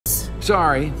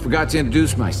sorry, forgot to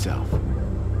introduce myself.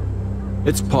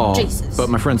 It's Paul, Jesus. but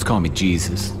my friends call me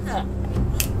Jesus.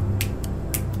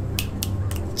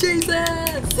 Jesus!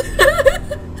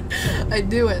 I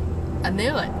knew it. I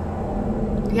knew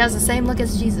it. He has the same look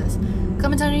as Jesus.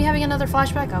 Clementine, are you having another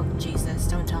flashback? Oh, Jesus,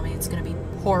 don't tell me it's gonna be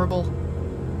horrible.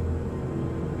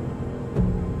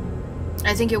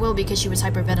 I think it will because she was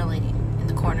hyperventilating in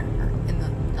the corner, or in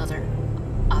the other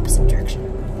opposite direction.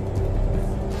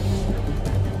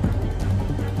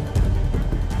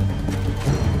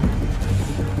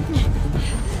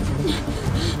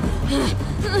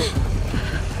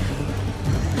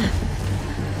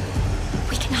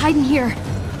 We can hide in here.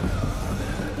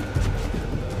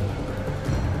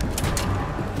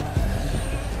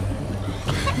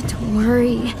 Don't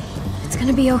worry. It's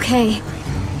gonna be okay.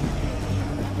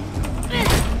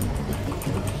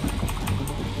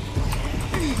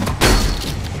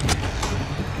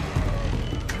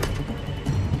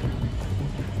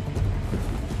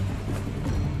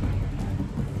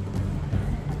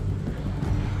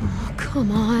 Oh,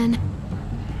 come on.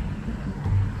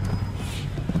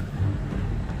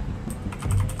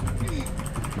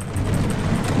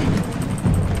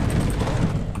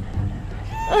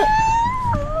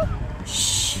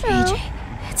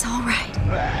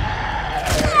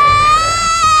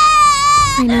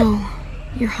 I know.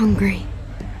 You're hungry.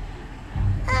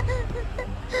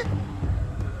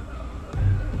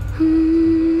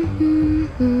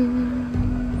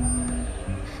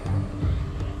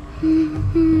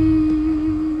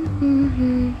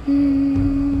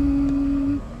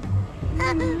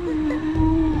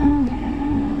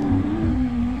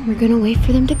 We're gonna wait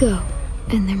for them to go,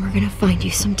 and then we're gonna find you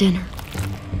some dinner.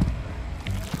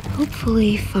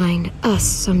 Hopefully find us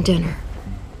some dinner.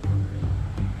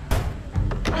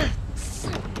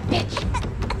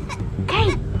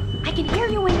 Hey, I can hear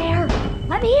you in there.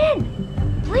 Let me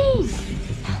in, please.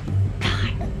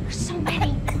 God, there's so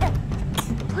many.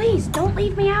 Please, don't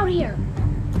leave me out here.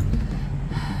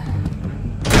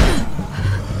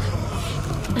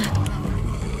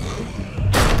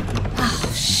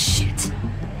 Oh, shit.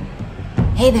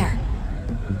 Hey there.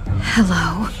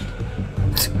 Hello.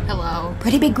 Hello.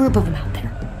 Pretty big group of them out there.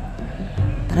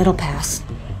 But it'll pass.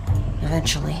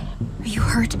 Eventually. Are you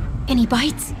hurt? Any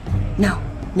bites? No,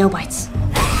 no bites.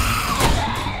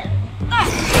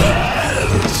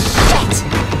 Shit!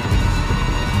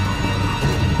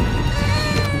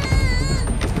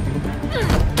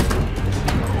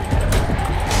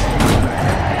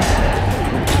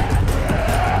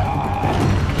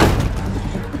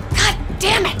 God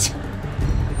damn it!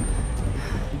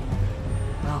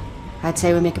 Well, I'd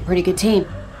say we make a pretty good team.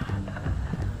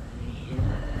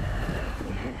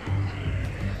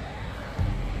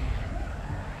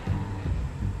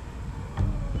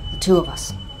 Two of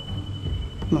us.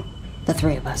 Well, the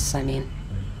three of us, I mean.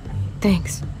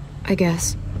 Thanks, I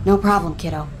guess. No problem,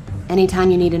 kiddo.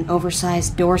 Anytime you need an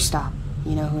oversized doorstop,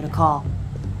 you know who to call.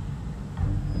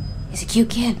 He's a cute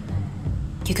kid.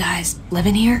 You guys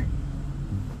living here?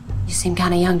 You seem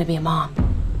kinda young to be a mom.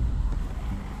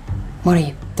 What are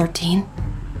you, 13?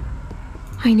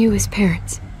 I knew his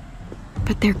parents,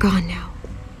 but they're gone now.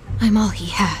 I'm all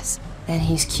he has. Then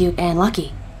he's cute and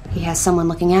lucky. He has someone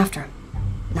looking after him.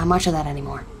 Not much of that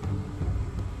anymore.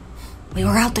 We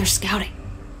were out there scouting.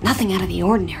 Nothing out of the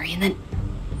ordinary, and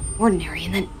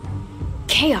then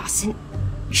chaos, and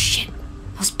shit.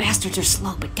 Those bastards are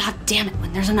slow, but god damn it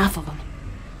when there's enough of them.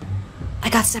 I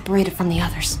got separated from the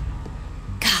others.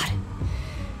 God,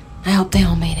 I hope they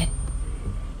all made it.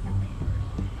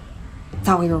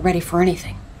 Thought we were ready for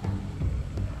anything.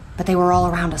 But they were all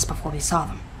around us before we saw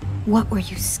them. What were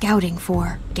you scouting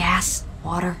for? Gas,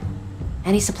 water,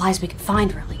 any supplies we could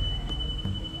find, really.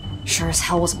 Sure as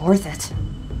hell wasn't worth it.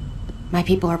 My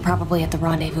people are probably at the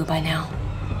rendezvous by now.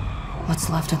 What's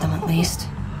left of them, at least.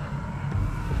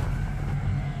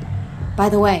 By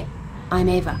the way, I'm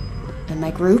Ava, and my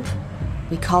group,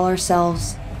 we call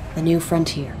ourselves the New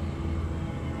Frontier.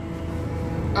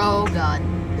 Oh, God.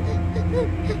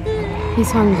 He's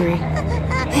hungry.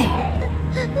 Hey,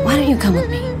 why don't you come with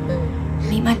me?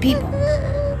 Meet my people.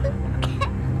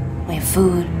 We have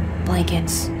food,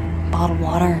 blankets, bottled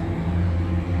water.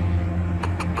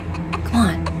 Come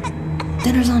on,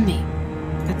 dinner's on me.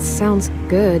 That sounds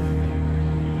good.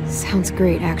 Sounds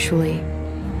great, actually.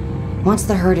 Once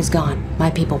the herd is gone, my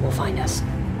people will find us.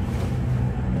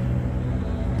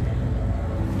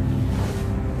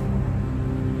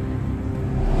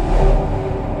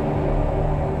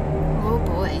 Oh,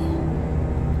 boy.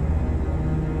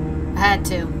 I had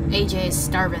to. AJ's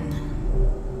starving.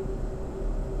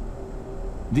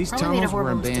 These Probably made a tunnels were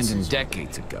horrible abandoned decision.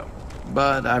 decades ago.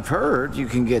 But I've heard you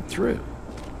can get through.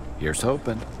 Here's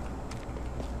hoping.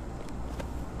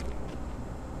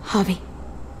 Javi,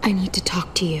 I need to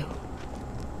talk to you.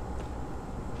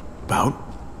 About?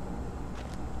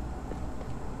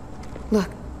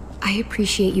 Look, I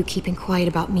appreciate you keeping quiet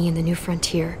about me and the New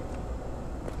Frontier.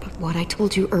 But what I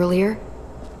told you earlier,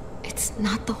 it's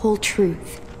not the whole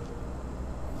truth.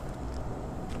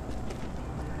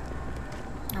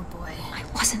 Oh boy. I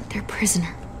wasn't their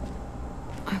prisoner.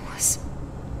 I was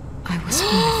one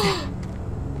of them.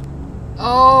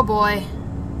 Oh boy.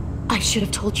 I should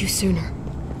have told you sooner.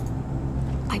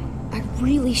 I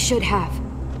really should have.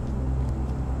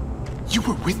 You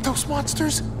were with those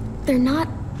monsters? They're not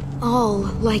all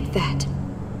like that.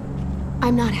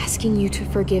 I'm not asking you to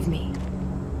forgive me,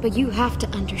 but you have to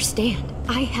understand,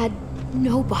 I had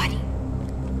nobody.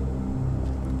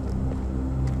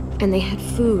 And they had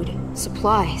food,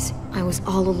 supplies. I was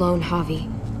all alone, Javi.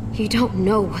 You don't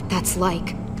know what that's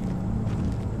like.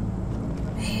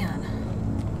 Man.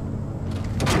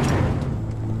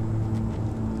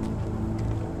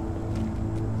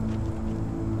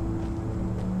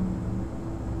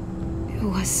 It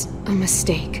was a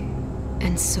mistake,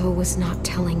 and so was not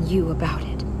telling you about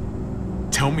it.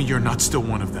 Tell me you're not still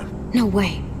one of them. No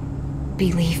way.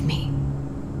 Believe me.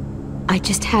 I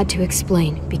just had to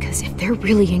explain, because if they're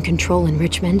really in control in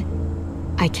Richmond,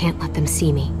 I can't let them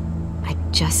see me. I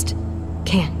just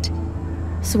can't.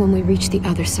 So when we reach the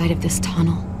other side of this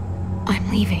tunnel, I'm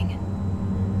leaving.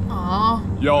 Aw.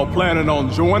 Y'all planning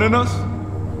on joining us?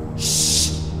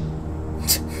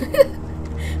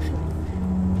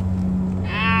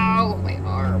 Ow, my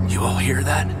arm. You all hear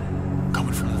that?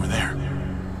 Coming from over there.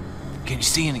 Can you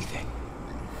see anything?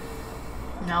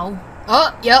 No.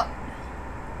 Oh, yep.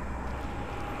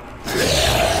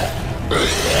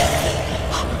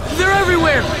 They're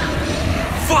everywhere!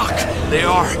 Fuck! They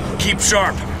are. Keep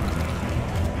sharp.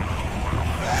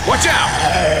 Watch out!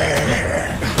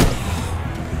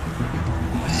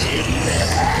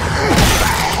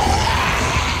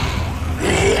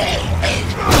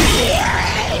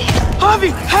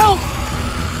 Javi, help!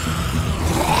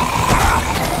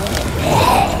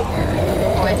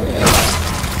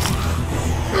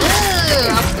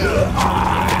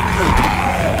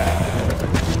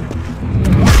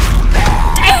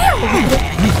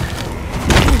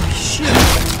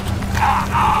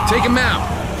 Take him out.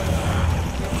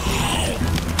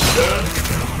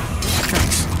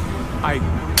 Thanks.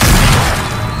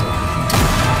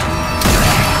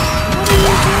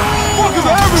 Fuckers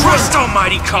are everywhere! Trust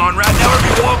almighty Conrad, now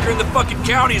every walker in the fucking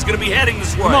county is gonna be heading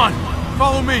this way. Come on,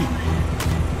 follow me.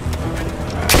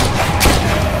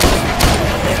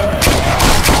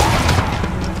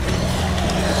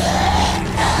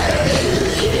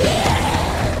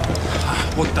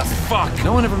 What the fuck?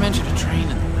 No one ever mentioned a train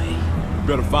in the way. We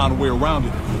better find a way around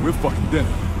it. We're fucking dead.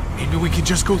 Maybe we can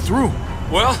just go through.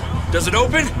 Well, does it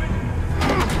open?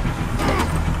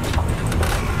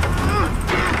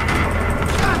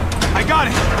 I got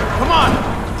it. Come on.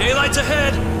 Daylight's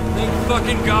ahead. Thank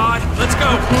fucking God. Let's go.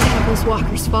 Can't have those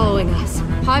walkers following us.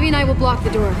 Javi and I will block the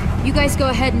door. You guys go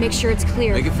ahead and make sure it's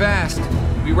clear. Make it fast.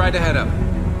 Be right ahead of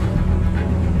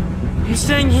him. I'm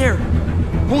staying here.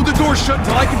 Hold the door shut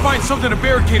until I can find something to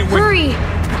barricade it with. Hurry!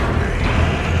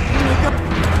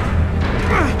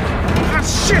 Ah,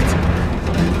 shit!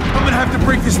 I'm gonna have to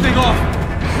break this thing off.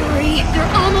 Hurry!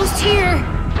 They're almost here!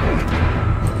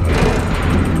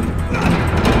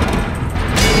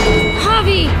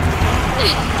 Javi! I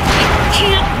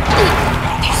can't...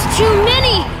 There's too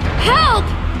many! Help!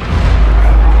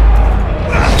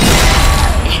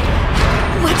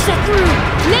 Wedge that through!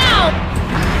 Now!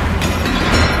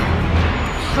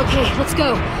 Okay, let's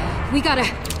go. We gotta...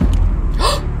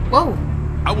 Whoa.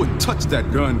 I wouldn't touch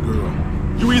that gun, girl.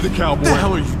 You either, cowboy. What the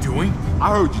hell are you doing?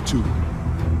 I heard you two.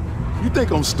 You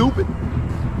think I'm stupid?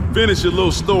 Finish your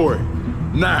little story.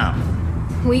 Now.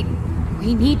 We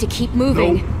need to keep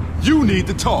moving. No, you need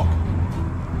to talk.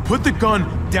 Put the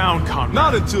gun down, Conrad.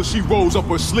 Not until she rolls up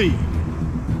her sleeve.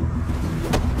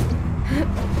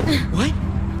 What?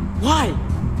 Why?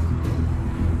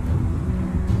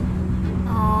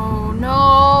 Oh,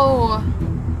 no.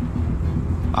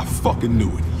 I fucking knew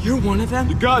it. You're one of them?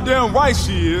 You're goddamn right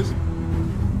she is.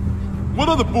 What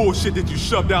other bullshit did you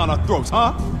shove down our throats,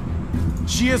 huh?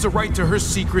 She has a right to her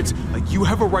secrets like you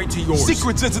have a right to yours.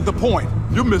 Secrets isn't the point.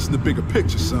 You're missing the bigger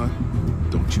picture, son.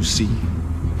 Don't you see?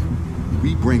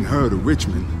 We bring her to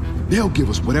Richmond, they'll give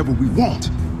us whatever we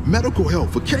want. Medical help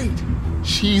for Kate.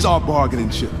 She's our bargaining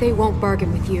chip. They won't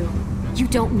bargain with you. You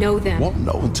don't know them. Won't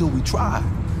know until we try.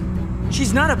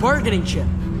 She's not a bargaining chip.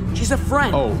 She's a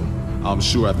friend. Oh, I'm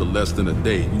sure after less than a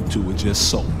day, you two are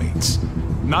just soulmates.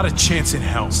 Not a chance in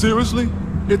hell. Seriously?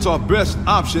 It's our best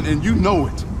option, and you know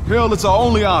it. Hell, it's our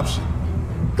only option.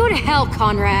 Go to hell,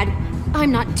 Conrad. I'm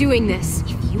not doing this.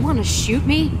 If you want to shoot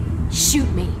me,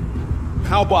 shoot me.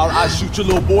 How about I shoot your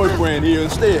little boyfriend here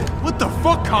instead? What the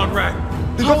fuck, Conrad?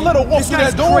 Then don't let her walk This through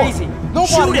guy's that door. crazy. Nobody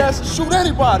Shoot him. has to shoot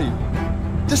anybody.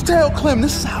 Just tell Clem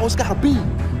this is how it's gotta be.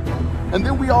 And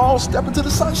then we all step into the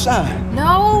sunshine.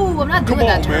 No, I'm not doing Come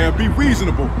that on, to her. man, be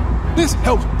reasonable. This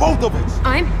helps both of us.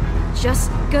 I'm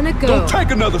just gonna go. Don't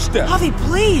take another step. Javi,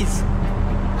 please!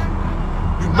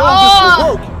 You know this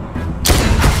will work.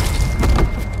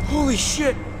 Holy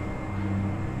shit!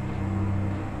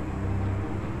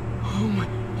 Oh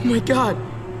my god!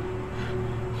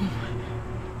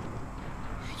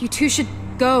 You two should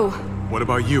go. What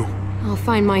about you? I'll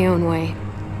find my own way.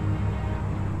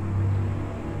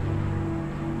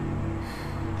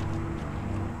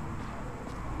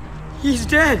 He's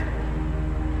dead!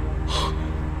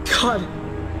 God,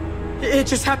 it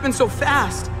just happened so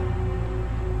fast.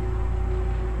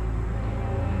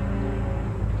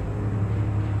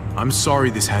 I'm sorry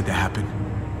this had to happen.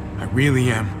 I really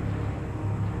am.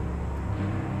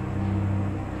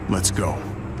 Let's go.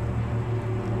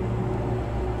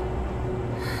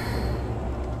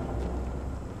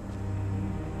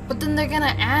 But then they're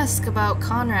gonna ask about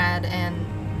Conrad and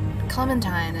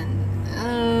Clementine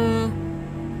and